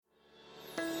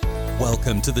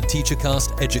Welcome to the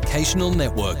TeacherCast Educational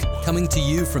Network, coming to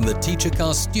you from the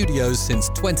TeacherCast studios since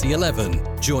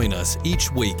 2011. Join us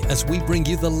each week as we bring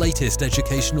you the latest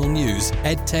educational news,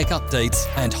 EdTech updates,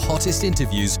 and hottest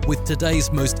interviews with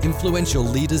today's most influential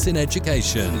leaders in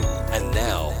education. And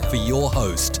now, for your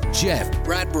host, Jeff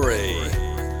Bradbury.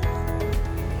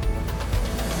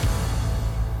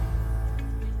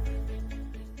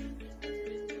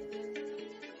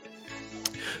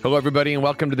 Hello, everybody, and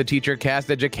welcome to the TeacherCast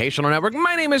Educational Network.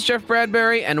 My name is Jeff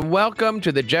Bradbury, and welcome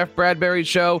to the Jeff Bradbury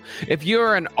Show. If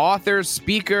you're an author,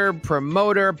 speaker,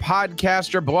 promoter,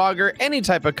 podcaster, blogger, any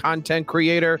type of content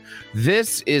creator,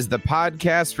 this is the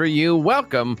podcast for you.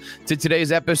 Welcome to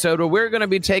today's episode, where we're going to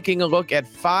be taking a look at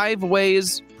 5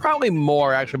 ways, probably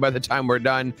more actually by the time we're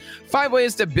done, 5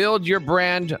 ways to build your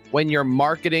brand when you're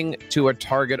marketing to a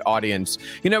target audience.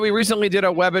 You know, we recently did a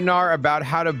webinar about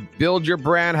how to build your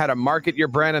brand, how to market your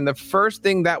brand. And the first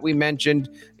thing that we mentioned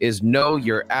is know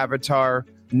your avatar,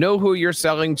 know who you're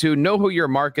selling to, know who you're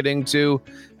marketing to.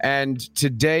 And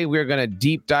today we're going to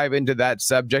deep dive into that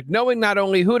subject, knowing not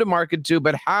only who to market to,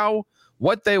 but how,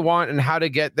 what they want, and how to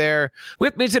get there.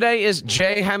 With me today is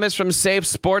Jay Hemis from Safe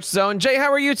Sports Zone. Jay, how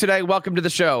are you today? Welcome to the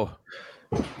show.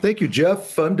 Thank you,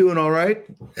 Jeff. I'm doing all right.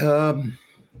 We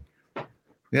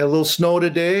had a little snow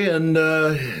today, and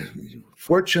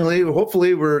fortunately,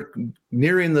 hopefully, we're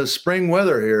nearing the spring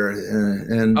weather here.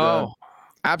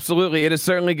 Absolutely. It is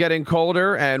certainly getting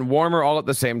colder and warmer all at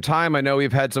the same time. I know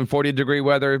we've had some 40-degree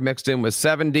weather mixed in with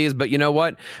 70s, but you know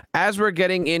what? As we're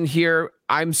getting in here,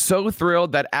 I'm so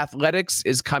thrilled that athletics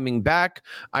is coming back.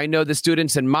 I know the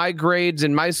students in my grades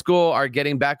in my school are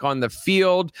getting back on the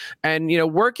field. And, you know,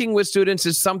 working with students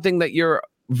is something that you're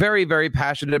very, very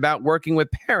passionate about. Working with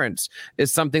parents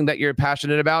is something that you're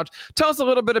passionate about. Tell us a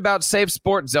little bit about Safe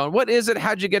Sports Zone. What is it?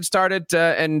 How'd you get started?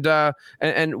 And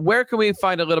where can we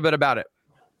find a little bit about it?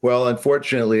 Well,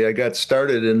 unfortunately, I got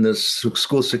started in this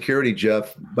school security,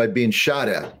 Jeff, by being shot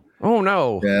at. Oh,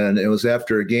 no. And it was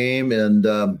after a game.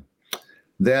 And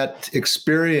that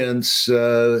experience,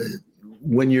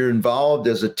 when you're involved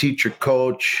as a teacher,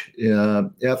 coach,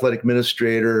 athletic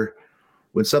administrator,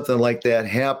 when something like that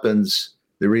happens,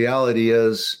 the reality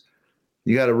is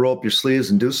you got to roll up your sleeves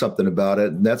and do something about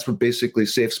it. And that's what basically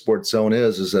Safe Sports Zone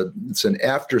is it's an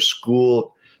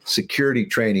after-school security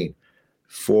training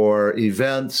for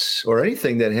events or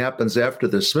anything that happens after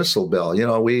the dismissal bell. You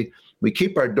know, we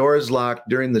keep our doors locked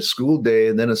during the school day,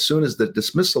 and then as soon as the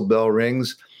dismissal bell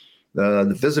rings,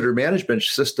 the visitor management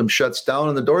system shuts down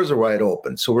and the doors are wide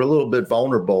open. So we're a little bit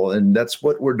vulnerable, and that's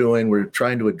what we're doing. We're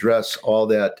trying to address all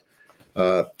that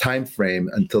time frame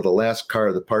until the last car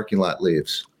of the parking lot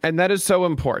leaves. And that is so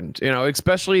important, you know,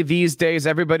 especially these days.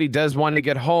 Everybody does want to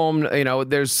get home. You know,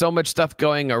 there's so much stuff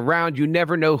going around. You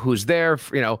never know who's there,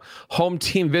 you know, home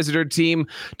team, visitor team.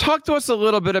 Talk to us a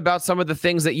little bit about some of the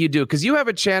things that you do, because you have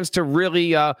a chance to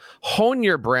really hone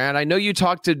your brand. I know you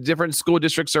talk to different school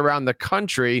districts around the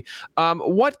country.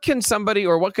 What can somebody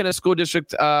or what can a school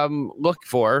district look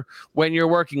for when you're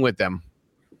working with them?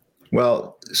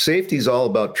 Well, safety is all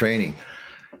about training.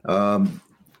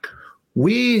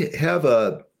 We have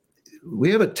a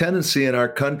tendency in our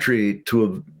country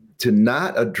to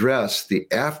not address the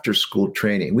after-school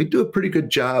training. We do a pretty good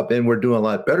job, and we're doing a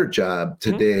lot better job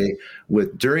today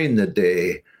with during the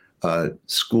day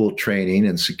school training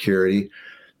and security.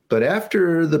 But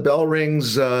after the bell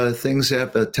rings, things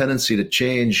have a tendency to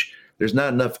change. There's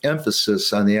not enough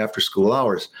emphasis on the after-school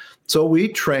hours. So we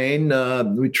train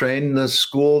the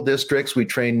school districts, we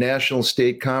train national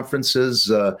state conferences,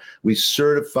 we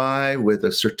certify with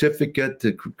a certificate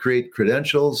to create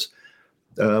credentials.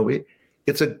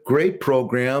 It's a great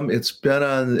program. It's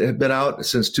been out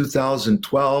since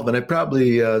 2012, and I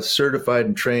probably certified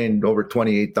and trained over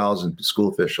 28,000 school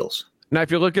officials. Now, if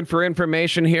you're looking for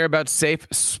information here about Safe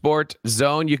Sport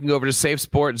Zone, you can go over to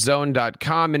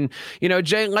safesportzone.com. And, you know,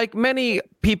 Jay, like many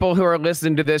people who are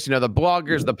listening to this, you know, the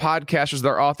bloggers, the podcasters,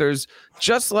 the authors,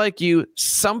 just like you,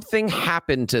 something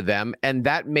happened to them and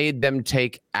that made them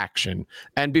take action.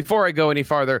 And before I go any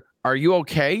farther, are you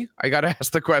okay? I got to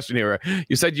ask the question here.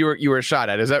 You said you were shot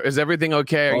at. Is everything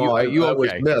okay? Are you okay?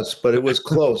 I was missed, but it was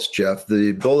close, Jeff.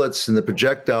 The bullets and the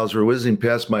projectiles were whizzing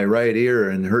past my right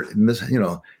ear and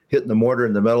hitting the mortar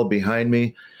in the metal behind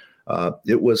me.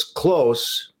 It was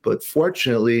close, but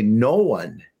fortunately, no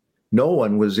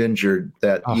one was injured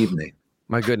that evening.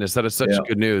 My goodness, that is such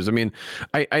good news. I mean,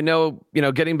 I know, you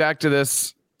know, getting back to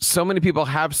this, so many people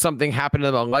have something happen to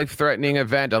them, a life-threatening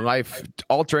event, a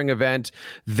life-altering event.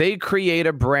 They create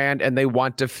a brand and they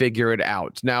want to figure it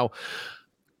out. Now,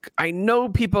 I know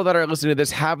people that are listening to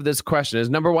this have this question is,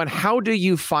 number one, how do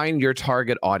you find your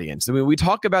target audience? I mean, we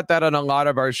talk about that on a lot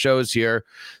of our shows here.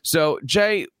 So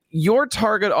Jay, your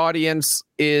target audience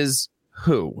is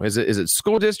who? Is it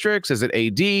school districts? Is it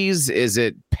ADs? Is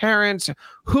it parents?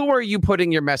 Who are you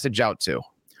putting your message out to?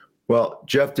 Well,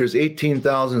 Jeff, there's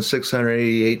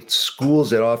 18,688 schools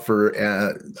that offer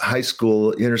high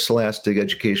school interscholastic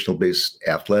educational-based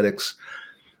athletics.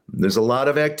 There's a lot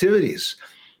of activities.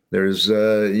 There's,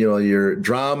 your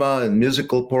drama and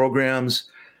musical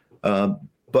programs. But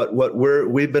what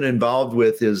we've been involved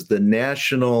with is the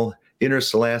National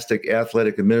Interscholastic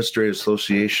Athletic Administrative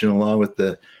Association, along with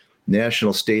the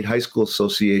National State High School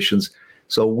Associations.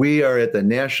 So we are at the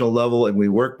national level, and we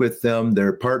work with them.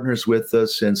 They're partners with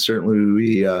us, and certainly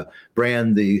we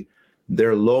brand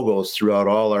their logos throughout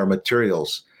all our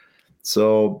materials.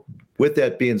 So with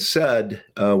that being said,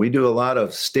 we do a lot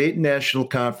of state and national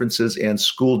conferences and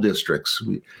school districts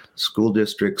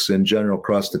in general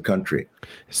across the country.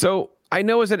 So I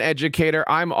know as an educator,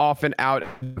 I'm often out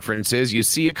at conferences. You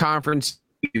see a conference,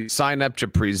 you sign up to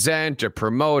present or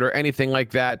promote or anything like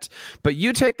that, but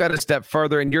you take that a step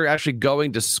further and you're actually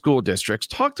going to school districts.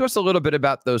 Talk to us a little bit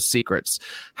about those secrets.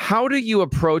 How do you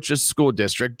approach a school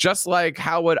district? Just like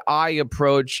how would I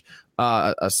approach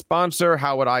a sponsor?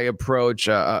 How would I approach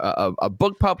a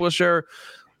book publisher?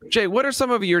 Jay, what are some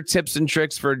of your tips and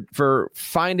tricks for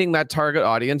finding that target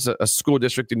audience, a school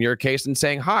district in your case, and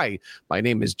saying, hi, my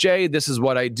name is Jay, this is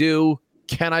what I do.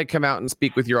 Can I come out and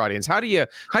speak with your audience? How do you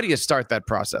start that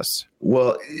process?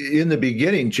 Well, in the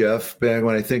beginning, Jeff, when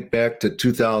I think back to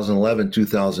 2011,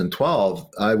 2012,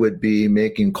 I would be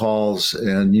making calls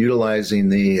and utilizing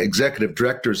the executive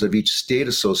directors of each state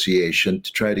association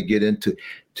to try to get into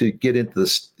the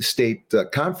state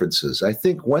conferences. I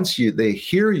think once they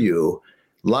hear you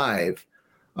live,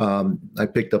 I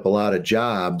picked up a lot of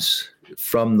jobs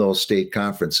from those state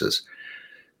conferences.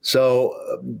 So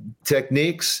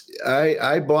techniques,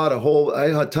 I bought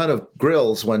a ton of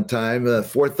grills one time,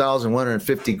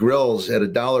 4,150 grills at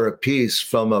 $1 a piece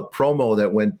from a promo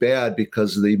that went bad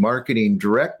because the marketing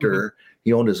director,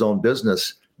 he owned his own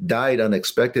business, died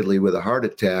unexpectedly with a heart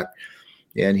attack.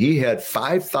 And he had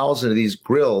 5,000 of these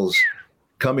grills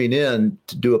coming in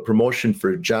to do a promotion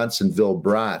for Johnsonville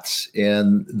Brats.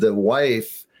 And the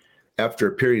wife, after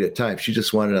a period of time, she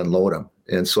just wanted to unload them.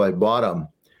 And so I bought them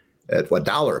at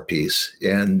 $1 a piece,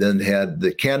 and then had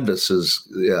the canvases,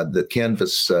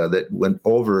 that went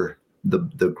over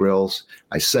the grills.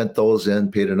 I sent those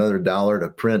in, paid another $1 to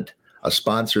print a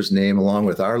sponsor's name along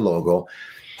with our logo.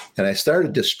 And I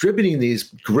started distributing these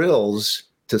grills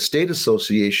to state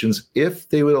associations if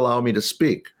they would allow me to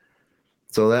speak.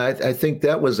 So I think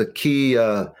that was a key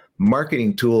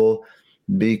marketing tool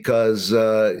because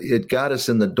it got us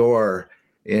in the door.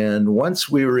 And once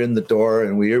we were in the door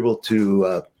and we were able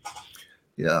to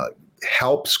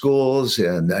help schools,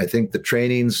 and I think the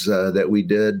trainings that we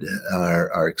did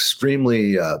are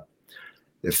extremely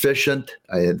efficient.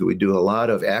 We do a lot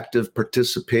of active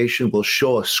participation. We'll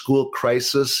show a school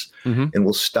crisis, and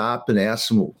we'll stop and ask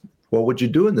them, what would you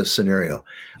do in this scenario?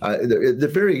 I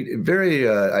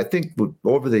think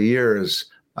over the years,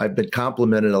 I've been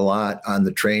complimented a lot on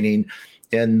the training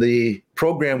and the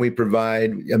program we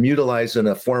provide. I'm utilizing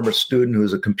a former student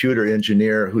who's a computer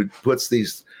engineer who puts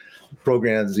these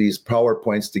programs, these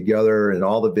PowerPoints together and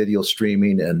all the video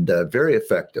streaming, and very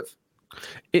effective.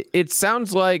 It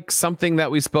sounds like something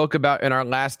that we spoke about in our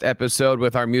last episode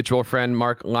with our mutual friend,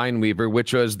 Mark Lineweaver,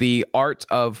 which was the art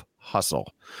of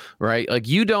hustle, right? Like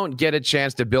you don't get a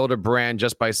chance to build a brand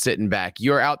just by sitting back.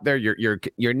 You're out there, you're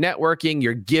networking,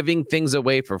 you're giving things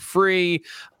away for free.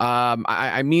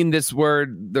 I mean this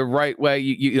word the right way.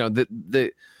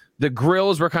 The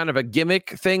grills were kind of a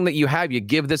gimmick thing that you have. You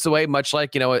give this away, much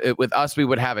like, with us, we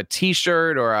would have a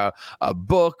T-shirt or a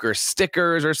book or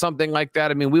stickers or something like that.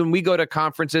 I mean, when we go to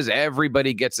conferences,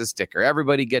 everybody gets a sticker.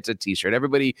 Everybody gets a T-shirt.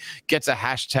 Everybody gets a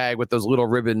hashtag with those little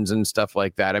ribbons and stuff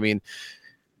like that. I mean,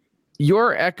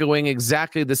 you're echoing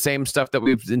exactly the same stuff that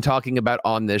we've been talking about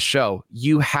on this show.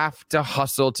 You have to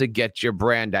hustle to get your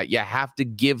brand out. You have to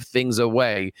give things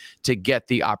away to get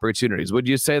the opportunities. Would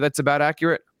you say that's about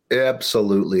accurate?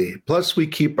 Absolutely. Plus, we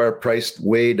keep our price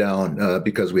way down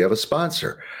because we have a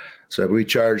sponsor. So we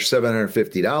charge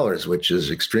 $750, which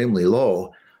is extremely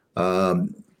low.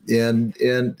 And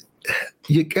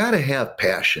you got to have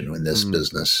passion in this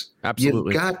business.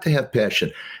 Absolutely. You've got to have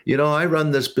passion. I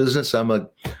run this business. I'm a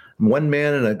one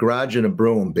man in a garage and a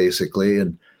broom, basically.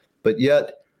 But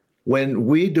yet, when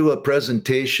we do a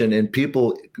presentation and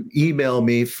people email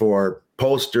me for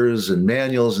posters and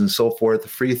manuals and so forth,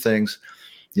 free things,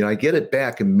 I get it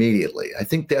back immediately. I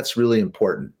think that's really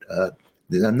important.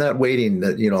 I'm not waiting,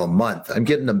 a month. I'm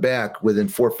getting them back within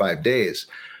 4 or 5 days.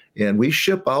 And we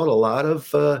ship out a lot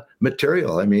of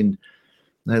material. I mean,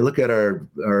 I look at our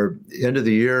end of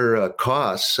the year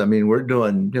costs. I mean, we're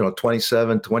doing,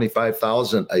 27,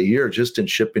 25,000 a year just in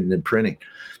shipping and printing.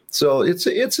 So it's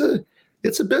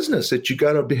a business that you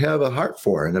got to have a heart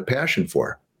for and a passion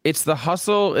for. It's the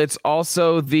hustle. It's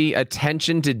also the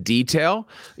attention to detail.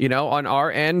 On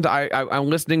our end, I'm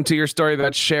listening to your story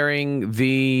about sharing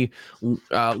the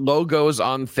logos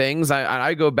on things.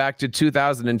 I go back to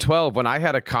 2012 when I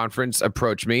had a conference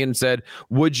approach me and said,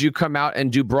 would you come out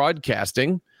and do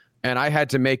broadcasting? And I had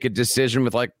to make a decision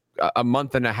with like a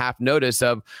month and a half notice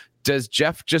of, does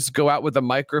Jeff just go out with a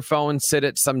microphone, sit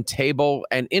at some table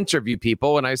and interview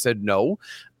people? And I said, no.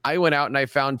 I went out and I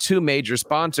found 2 major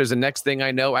sponsors. And next thing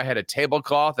I know, I had a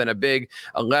tablecloth and a big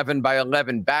 11 by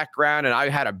 11 background. And I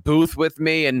had a booth with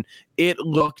me and it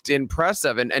looked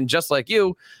impressive. And just like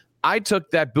you, I took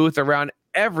that booth around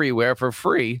everywhere for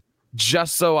free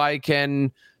just so I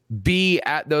can be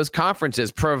at those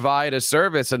conferences, provide a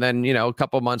service. And then, a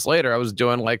couple months later, I was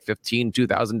doing like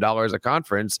 $2,000 a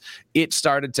conference. It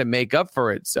started to make up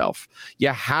for itself. You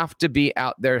have to be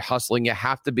out there hustling. You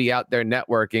have to be out there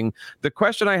networking. The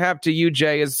question I have to you,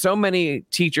 Jay, is so many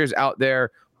teachers out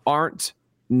there aren't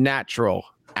natural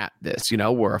at this.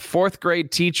 We're a 4th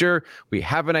grade teacher. We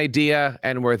have an idea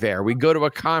and we're there. We go to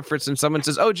a conference and someone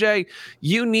says, oh, Jay,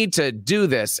 you need to do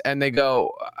this. And they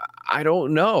go, I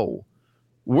don't know.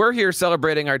 We're here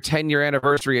celebrating our 10-year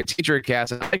anniversary at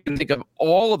TeacherCast, and I can think of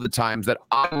all of the times that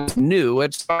I was new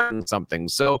at starting something.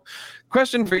 So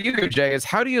question for you, Jay, is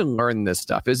how do you learn this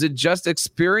stuff? Is it just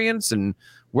experience, and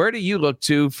where do you look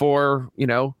to for,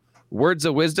 words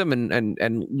of wisdom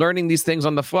and learning these things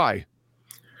on the fly?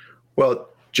 Well,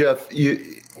 Jeff,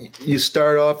 you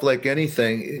start off like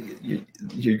anything.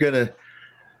 You're gonna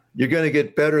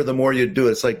get better the more you do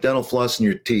it. It's like dental floss in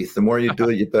your teeth. The more you do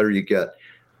it, the better you get.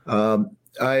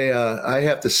 I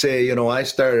have to say, I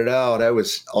started out, I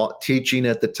was teaching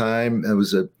at the time. I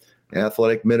was an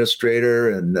athletic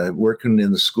administrator and working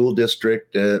in the school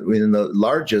district in the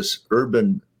largest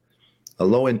urban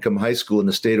low-income high school in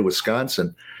the state of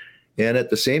Wisconsin. And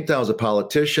at the same time, I was a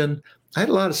politician. I had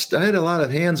a lot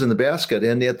of hands in the basket.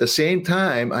 And at the same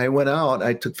time, I went out,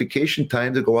 I took vacation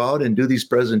time to go out and do these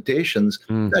presentations.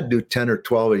 I'd do 10 or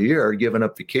 12 a year, giving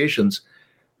up vacations.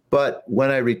 But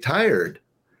when I retired,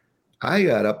 I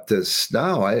got up to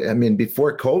now. I mean,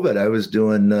 before COVID, I was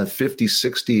doing 50,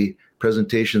 60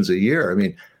 presentations a year. I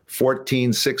mean,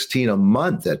 14, 16 a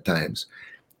month at times,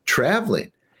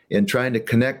 traveling and trying to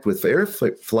connect with air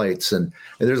flights. And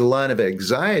there's a lot of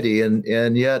anxiety,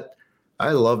 and yet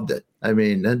I loved it. I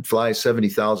mean, I'd fly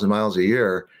 70,000 miles a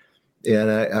year,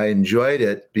 and I enjoyed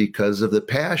it because of the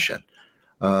passion.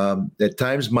 At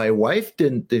times, my wife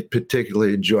didn't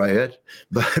particularly enjoy it,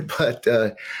 but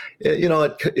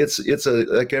it's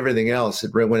like everything else.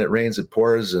 When it rains, it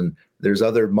pours, and there's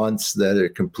other months that are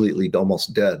completely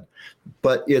almost dead.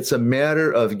 But it's a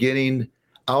matter of getting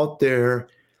out there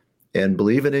and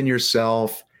believing in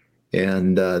yourself.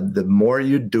 And the more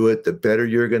you do it, the better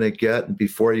you're going to get. And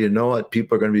before you know it,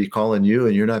 people are going to be calling you,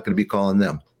 and you're not going to be calling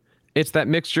them. It's that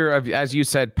mixture of, as you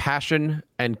said, passion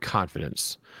and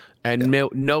confidence. And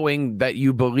knowing that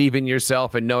you believe in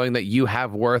yourself and knowing that you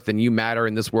have worth and you matter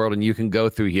in this world and you can go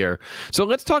through here. So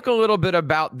let's talk a little bit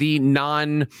about the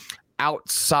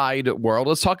non-outside world.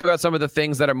 Let's talk about some of the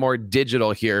things that are more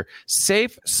digital here.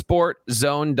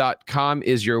 SafeSportZone.com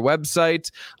is your website.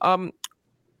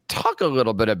 Talk a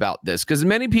little bit about this, because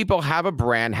many people have a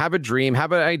brand, have a dream,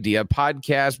 have an idea,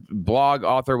 podcast, blog,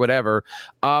 author, whatever.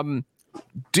 Do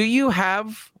you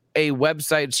have a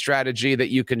website strategy that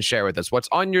you can share with us? What's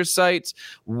on your site?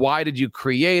 Why did you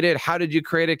create it? How did you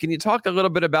create it? Can you talk a little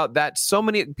bit about that? So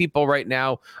many people right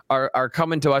now are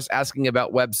coming to us asking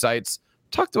about websites.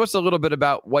 Talk to us a little bit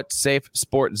about what Safe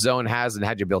Sport Zone has and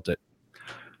how you built it.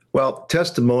 Well,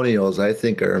 testimonials, I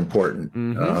think, are important.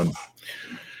 Mm-hmm.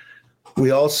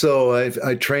 We also,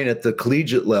 I train at the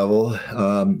collegiate level,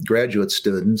 graduate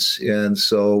students, and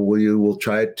so we will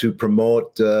try to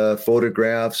promote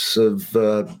photographs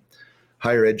of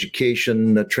higher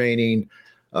education training.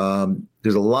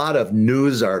 There's a lot of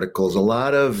news articles, a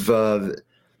lot of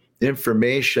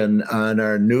information on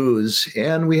our news,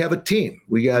 and we have a team.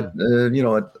 We got,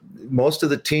 most of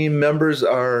the team members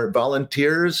are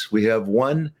volunteers. We have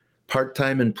one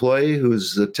part-time employee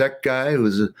who's a tech guy,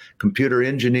 who's a computer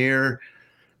engineer.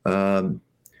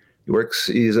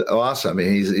 He's awesome. I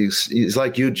mean, he's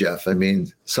like you, Jeff. I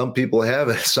mean, some people have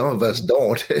it, some of us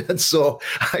don't. And so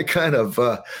I kind of,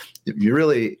 you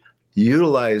really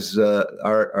utilize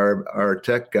our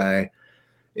tech guy.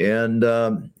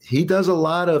 And he does a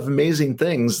lot of amazing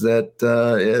things that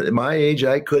at my age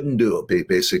I couldn't do,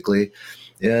 basically.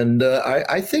 And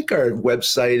I think our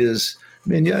website is, I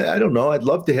mean, yeah, I don't know. I'd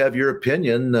love to have your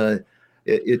opinion.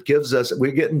 It gives us,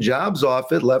 we're getting jobs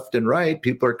off it left and right.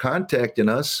 People are contacting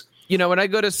us. You know, when I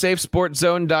go to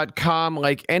safesportzone.com,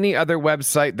 like any other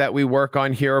website that we work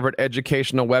on here over at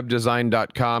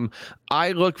educationalwebdesign.com,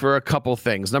 I look for a couple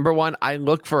things. Number one, I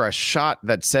look for a shot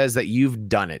that says that you've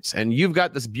done it. And you've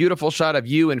got this beautiful shot of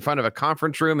you in front of a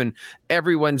conference room and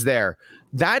everyone's there.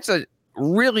 That's a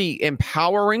really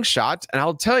empowering shot. And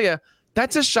I'll tell you,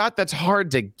 that's a shot that's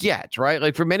hard to get, right?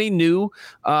 Like for many new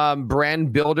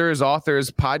brand builders,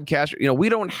 authors, podcasters, you know, we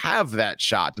don't have that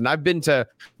shot. And I've been to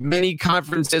many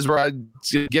conferences where I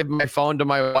give my phone to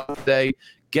my wife, say,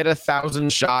 get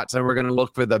 1,000 shots, and we're going to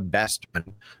look for the best one.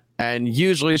 And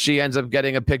usually she ends up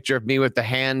getting a picture of me with the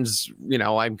hands, you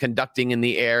know, I'm conducting in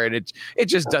the air, and it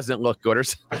just doesn't look good. Or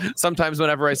sometimes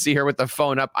whenever I see her with the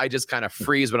phone up, I just kind of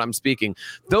freeze when I'm speaking.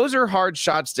 Those are hard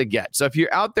shots to get. So if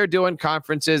you're out there doing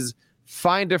conferences,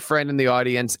 find a friend in the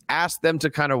audience, ask them to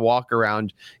kind of walk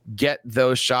around, get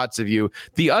those shots of you.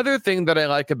 The other thing that I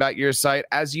like about your site,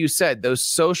 as you said, those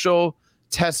social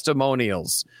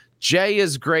testimonials. Jay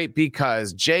is great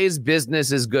because Jay's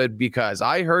business is good because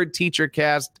I heard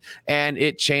TeacherCast and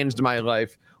it changed my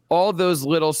life. All those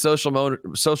little social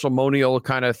monial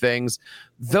kind of things.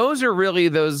 Those are really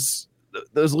those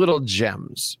little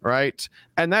gems, right?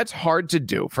 And that's hard to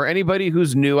do. For anybody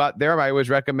who's new out there, I always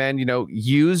recommend, you know,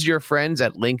 use your friends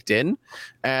at LinkedIn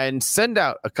and send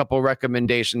out a couple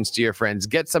recommendations to your friends.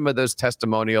 Get some of those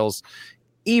testimonials,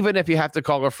 even if you have to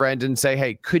call a friend and say,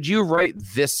 hey, could you write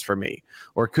this for me?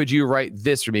 Or could you write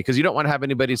this for me? Because you don't want to have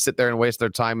anybody sit there and waste their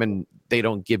time and they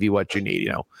don't give you what you need, you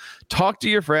know. Talk to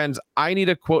your friends. I need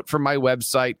a quote from my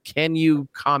website. Can you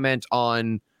comment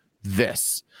on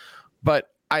this? But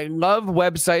I love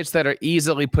websites that are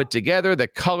easily put together. The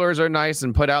colors are nice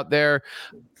and put out there.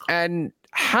 And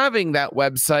having that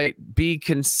website be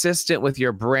consistent with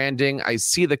your branding. I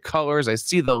see the colors. I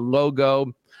see the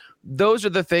logo. Those are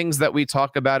the things that we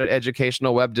talk about at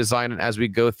Educational Web Design. And as we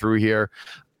go through here,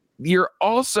 you're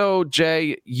also,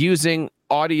 Jay, using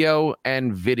audio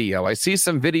and video. I see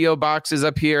some video boxes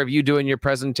up here of you doing your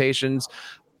presentations.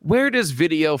 Where does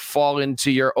video fall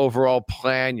into your overall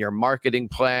plan, your marketing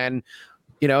plan?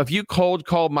 You know, if you cold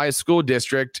call my school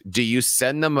district, do you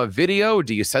send them a video?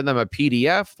 Do you send them a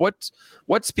PDF?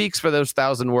 What speaks for those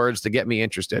 1,000 words to get me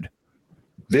interested?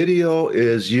 Video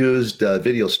is used,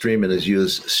 video streaming is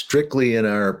used strictly in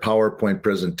our PowerPoint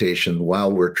presentation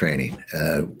while we're training.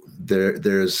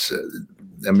 There's,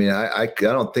 I mean, I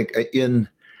don't think in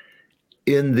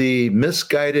the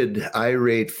misguided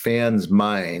irate fan's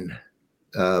mind,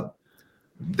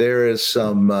 there is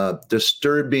some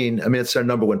disturbing, I mean, it's our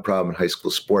number one problem in high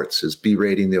school sports is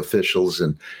berating the officials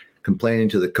and complaining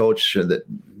to the coach that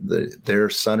their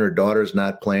son or daughter is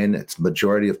not playing. It's the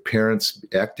majority of parents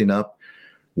acting up.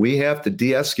 We have to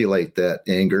de-escalate that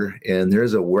anger, and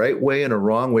there's a right way and a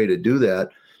wrong way to do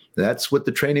that. That's what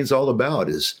the training is all about,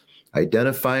 is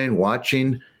identifying,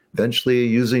 watching, eventually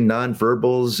using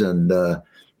nonverbals and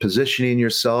positioning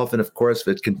yourself. And of course, if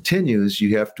it continues,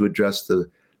 you have to address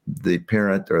the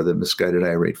parent or the misguided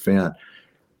irate fan.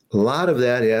 A lot of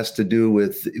that has to do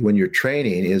with when you're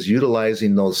training is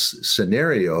utilizing those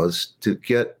scenarios to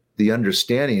get the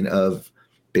understanding of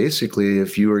basically,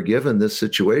 if you were given this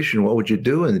situation, what would you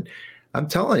do? And I'm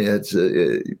telling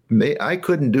you, I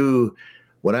couldn't do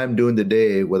what I'm doing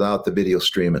today without the video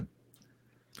streaming.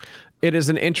 It is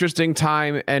an interesting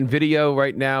time, and video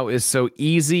right now is so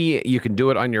easy. You can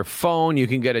do it on your phone. You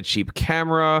can get a cheap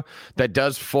camera that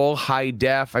does full high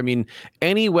def. I mean,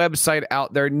 any website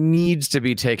out there needs to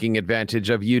be taking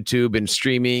advantage of YouTube and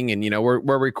streaming. And, you know,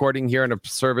 we're recording here on a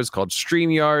service called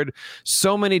StreamYard.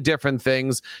 So many different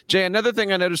things. Jay, another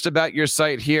thing I noticed about your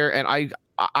site here, and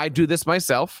I do this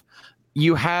myself,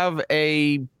 you have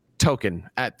a token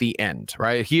at the end,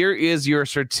 right? Here is your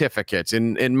certificate.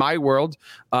 In my world,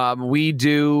 we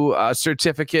do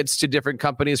certificates to different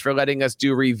companies for letting us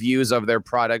do reviews of their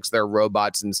products, their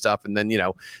robots and stuff. And then, you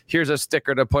know, here's a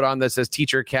sticker to put on that says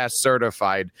TeacherCast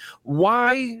certified.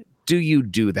 Why do you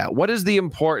do that? What is the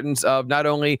importance of not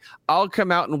only I'll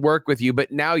come out and work with you,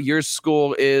 but now your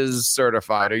school is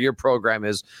certified or your program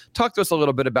is? Talk to us a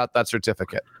little bit about that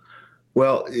certificate.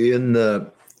 Well,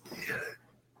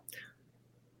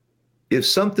 if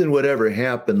something would ever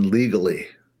happen legally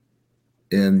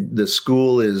and the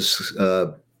school is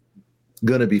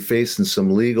going to be facing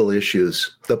some legal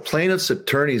issues, the plaintiff's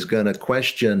attorney is going to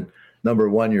question, number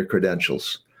one, your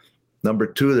credentials. Number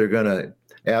two, they're going to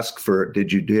ask for, do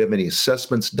you have any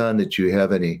assessments done? Did you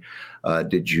have any,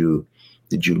 did you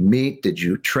meet? Did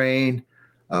you train?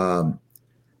 Do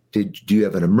you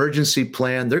have an emergency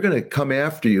plan? They're going to come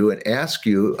after you and ask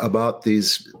you about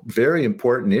these very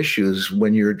important issues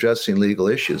when you're addressing legal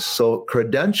issues. So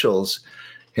credentials,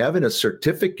 having a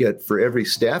certificate for every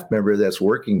staff member that's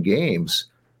working games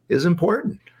is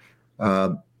important.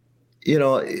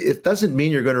 It doesn't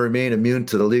mean you're going to remain immune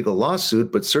to the legal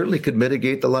lawsuit, but certainly could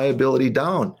mitigate the liability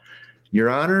down. Your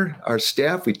Honor, our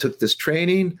staff, we took this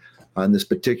training on this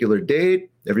particular date.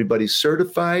 Everybody's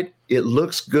certified. It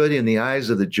looks good in the eyes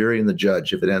of the jury and the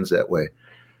judge if it ends that way.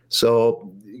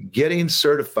 So getting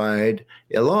certified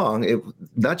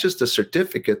not just a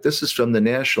certificate, this is from the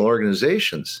national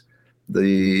organizations,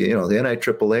 the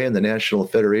NIAAA and the National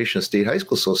Federation of State High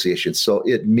School Associations. So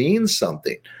it means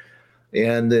something.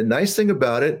 And the nice thing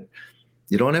about it,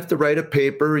 you don't have to write a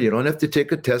paper. You don't have to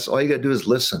take a test. All you got to do is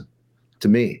listen to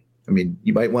me. I mean,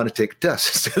 you might want to take a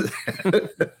test.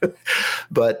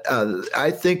 But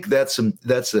I think that's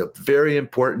a very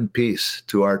important piece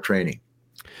to our training.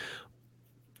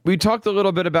 We talked a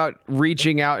little bit about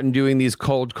reaching out and doing these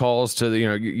cold calls to,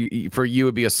 for you, it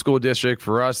would be a school district.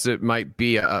 For us, it might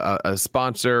be a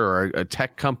sponsor or a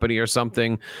tech company or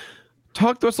something.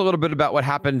 Talk to us a little bit about what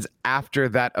happens after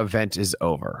that event is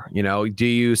over. Do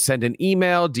you send an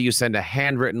email? Do you send a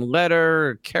handwritten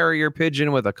letter, carrier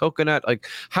pigeon with a coconut? Like,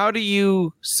 how do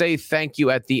you say thank you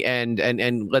at the end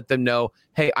and let them know,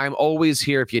 hey, I'm always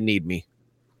here if you need me?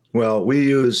 Well, we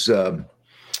use,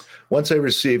 once I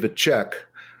receive a check,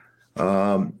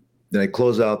 then I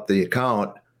close out the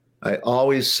account, I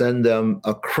always send them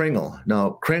a kringle. Now,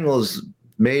 kringle is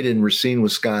made in Racine,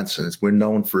 Wisconsin. We're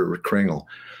known for kringle.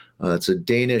 It's a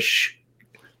Danish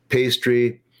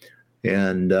pastry,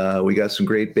 and we got some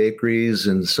great bakeries.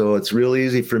 And so it's real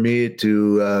easy for me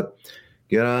to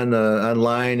get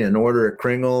online and order a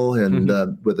kringle and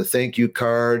with a thank you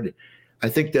card. I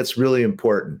think that's really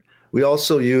important. We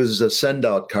also use send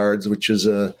out cards, which is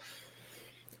a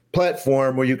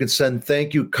platform where you can send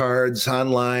thank you cards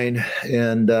online.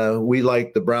 And we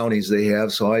like the brownies they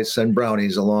have, so I send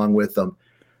brownies along with them.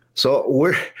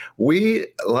 So we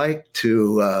like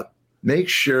to make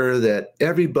sure that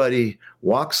everybody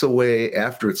walks away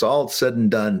after it's all said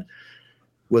and done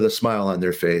with a smile on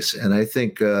their face. And I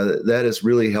think that has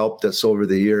really helped us over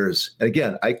the years.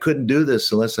 Again, I couldn't do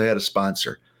this unless I had a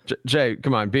sponsor. Jay,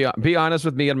 come on, be honest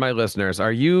with me and my listeners.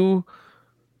 Are you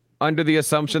under the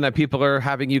assumption that people are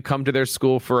having you come to their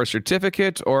school for a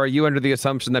certificate, or are you under the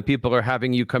assumption that people are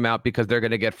having you come out because they're going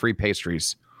to get free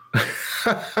pastries?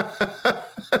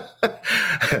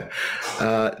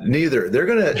 Neither. They're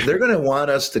gonna want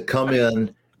us to come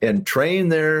in and train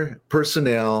their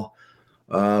personnel,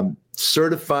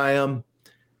 certify them,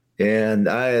 and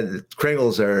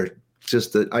kringles are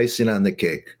just the icing on the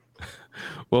cake.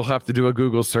 We'll have to do a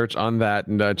Google search on that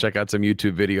and check out some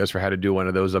YouTube videos for how to do one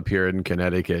of those up here in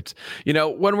Connecticut.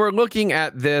 When we're looking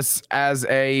at this as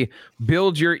a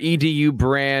build your EDU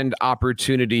brand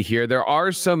opportunity here, there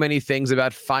are so many things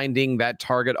about finding that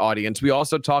target audience. We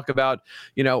also talk about,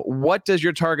 what does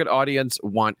your target audience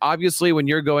want? Obviously, when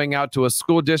you're going out to a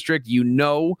school district,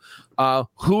 who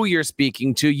you're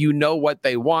speaking to, what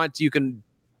they want. You can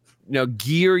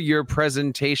gear your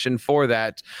presentation for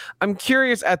that. I'm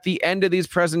curious, at the end of these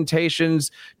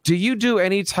presentations, do you do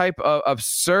any type of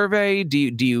survey? Do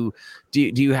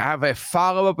you have a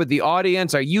follow-up with the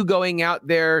audience? Are you going out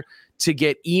there to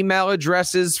get email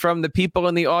addresses from the people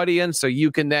in the audience so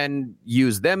you can then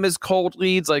use them as cold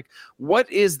leads? Like, what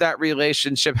is that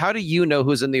relationship? How do you know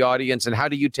who's in the audience, and how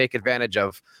do you take advantage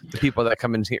of the people that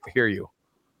come and hear you?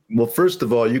 Well, first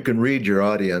of all, you can read your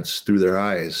audience through their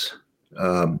eyes.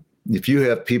 If you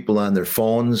have people on their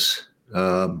phones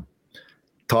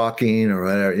talking or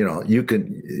whatever, you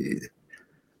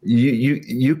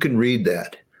can read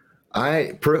that.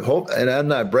 I hope, and I'm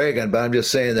not bragging, but I'm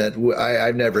just saying that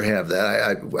I never have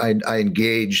that. I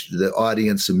engage the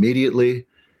audience immediately,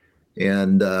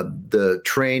 and the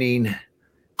training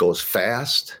goes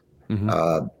fast.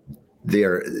 Mm-hmm.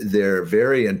 They're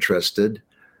very interested.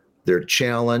 They're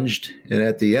challenged, and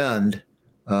at the end,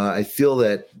 I feel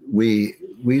that we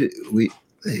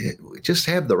just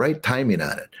have the right timing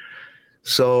on it.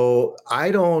 So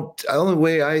the only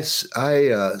way I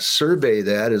survey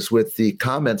that is with the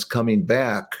comments coming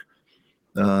back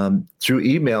through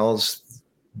emails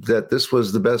that this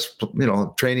was the best,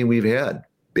 training we've had,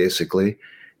 basically.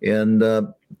 And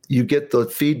you get the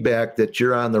feedback that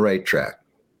you're on the right track.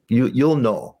 You'll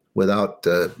know without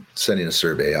sending a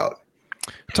survey out.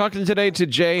 Talking today to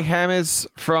Jay Hammes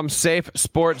from Safe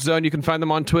Sport Zone. You can find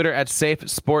them on Twitter at Safe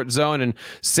Sport Zone and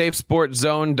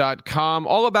safesportzone.com.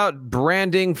 All about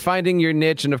branding, finding your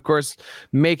niche, and of course,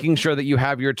 making sure that you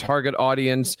have your target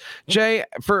audience. Jay,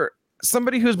 for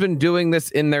somebody who's been doing this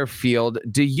in their field,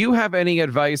 do you have any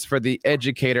advice for the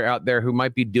educator out there who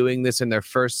might be doing this in their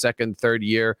first, second, third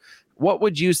year? What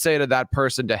would you say to that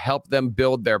person to help them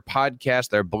build their podcast,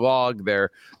 their blog,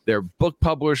 their book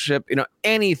publishership,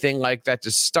 anything like that to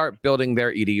start building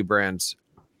their EDU brands?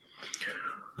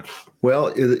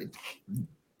 Well,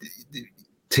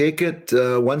 take it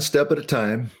one step at a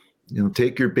time.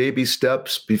 Take your baby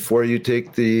steps before you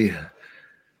take the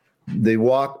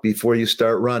walk, before you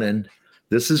start running.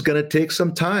 This is going to take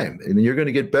some time, and you're going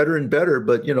to get better and better.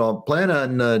 But plan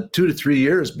on 2 to 3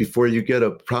 years before you get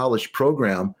a polished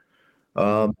program.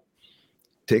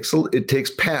 It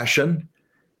takes passion,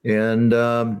 and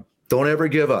don't ever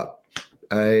give up.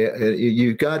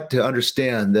 You got to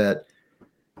understand that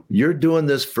you're doing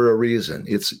this for a reason.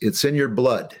 It's in your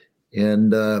blood,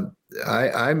 and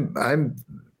I'm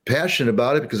passionate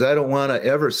about it because I don't want to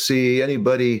ever see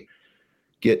anybody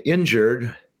get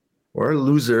injured or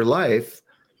lose their life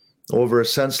over a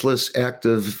senseless act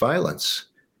of violence.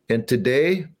 And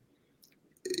today,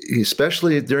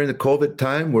 especially during the COVID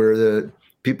time where the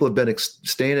people have been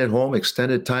staying at home,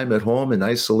 extended time at home in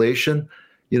isolation,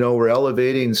 we're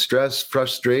elevating stress,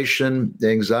 frustration,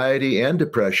 anxiety, and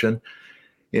depression.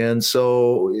 And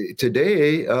so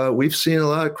today we've seen a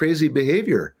lot of crazy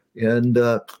behavior, and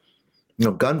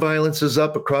gun violence is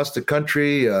up across the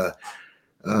country.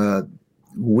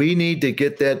 We need to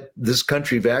get this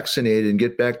country vaccinated and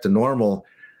get back to normal.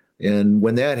 And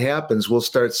when that happens, we'll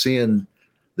start seeing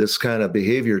this kind of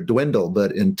behavior dwindle.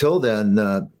 But until then,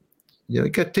 you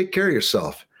got to take care of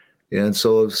yourself. And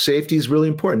so safety is really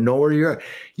important. Know where you're at.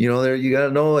 You got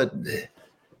to know it,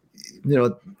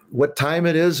 what time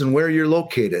it is and where you're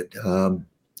located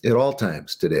at all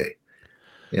times today.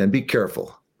 And be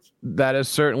careful. That is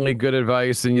certainly good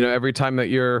advice. And, every time that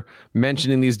you're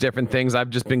mentioning these different things, I've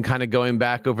just been kind of going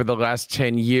back over the last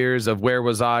 10 years of where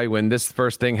was I when this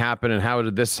first thing happened and how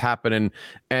did this happen?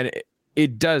 And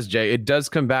it does, Jay. It does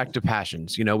come back to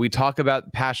passions. We talk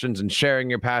about passions and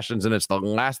sharing your passions, and it's the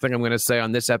last thing I'm going to say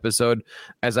on this episode,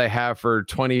 as I have for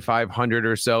 2,500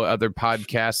 or so other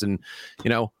podcasts. And,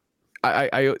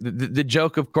 the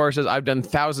joke, of course, is I've done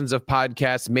thousands of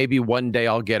podcasts. Maybe one day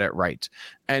I'll get it right.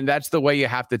 And that's the way you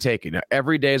have to take it.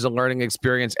 Every day is a learning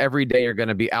experience. Every day you're going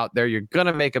to be out there. You're going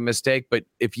to make a mistake. But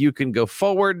if you can go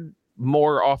forward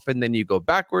more often than you go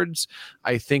backwards,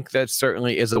 I think that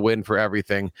certainly is a win for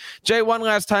everything. Jay, one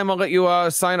last time, I'll let you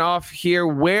sign off here.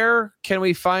 Where can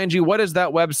we find you? What is that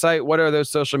website? What are those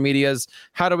social medias?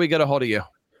 How do we get a hold of you?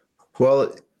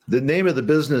 Well, the name of the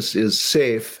business is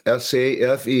SAFE,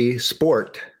 S-A-F-E,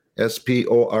 Sport,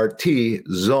 S-P-O-R-T,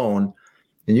 Zone.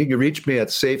 And you can reach me at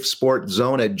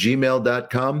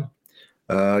safesportzone@gmail.com.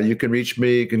 You can reach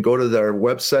me. You can go to our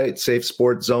website,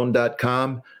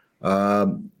 safesportzone.com.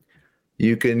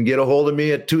 You can get a hold of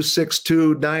me at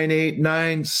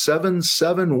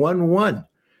 262-989-7711.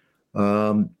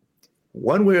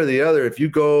 One way or the other, if you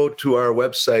go to our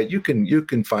website, you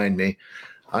can find me.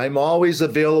 I'm always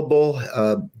available.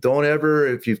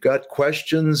 If you've got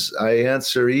questions, I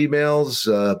answer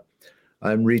emails.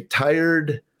 I'm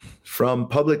retired from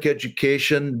public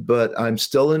education, but I'm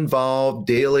still involved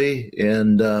daily,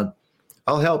 and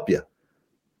I'll help you.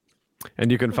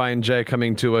 And you can find Jay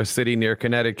coming to a city near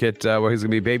Connecticut where he's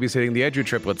going to be babysitting the EDU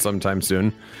triplets sometime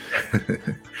soon.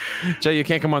 Jay, you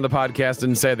can't come on the podcast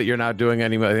and say that you're not doing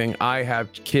anything. I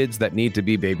have kids that need to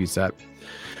be babysat.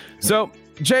 So,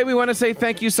 Jay, we want to say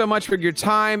thank you so much for your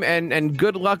time and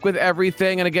good luck with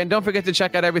everything. And again, don't forget to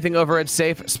check out everything over at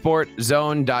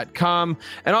safesportzone.com.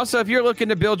 And also, if you're looking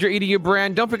to build your EDU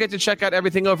brand, don't forget to check out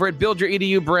everything over at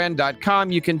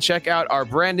buildyouredubrand.com. You can check out our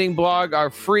branding blog, our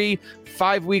free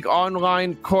 5-week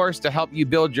online course to help you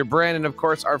build your brand, and of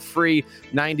course, our free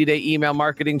 90-day email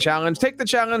marketing challenge. Take the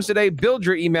challenge today, build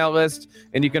your email list,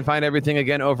 and you can find everything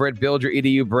again over at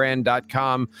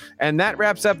buildyouredubrand.com. And that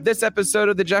wraps up this episode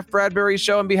of the Jeff Bradbury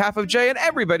Show. On behalf of Jay and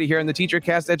everybody here in the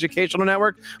TeacherCast Educational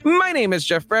Network, my name is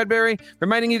Jeff Bradbury,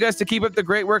 reminding you guys to keep up the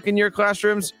great work in your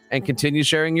classrooms and continue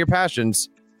sharing your passions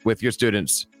with your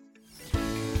students.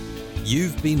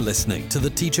 You've been listening to the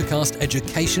TeacherCast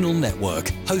Educational Network,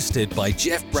 hosted by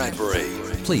Jeff Bradbury.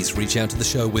 Please reach out to the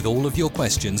show with all of your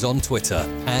questions on Twitter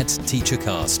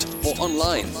 @TeacherCast or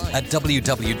online at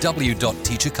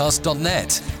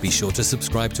www.teachercast.net. Be sure to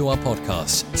subscribe to our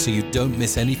podcast so you don't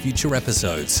miss any future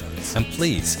episodes. And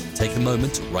please take a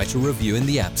moment to write a review in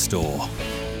the App Store.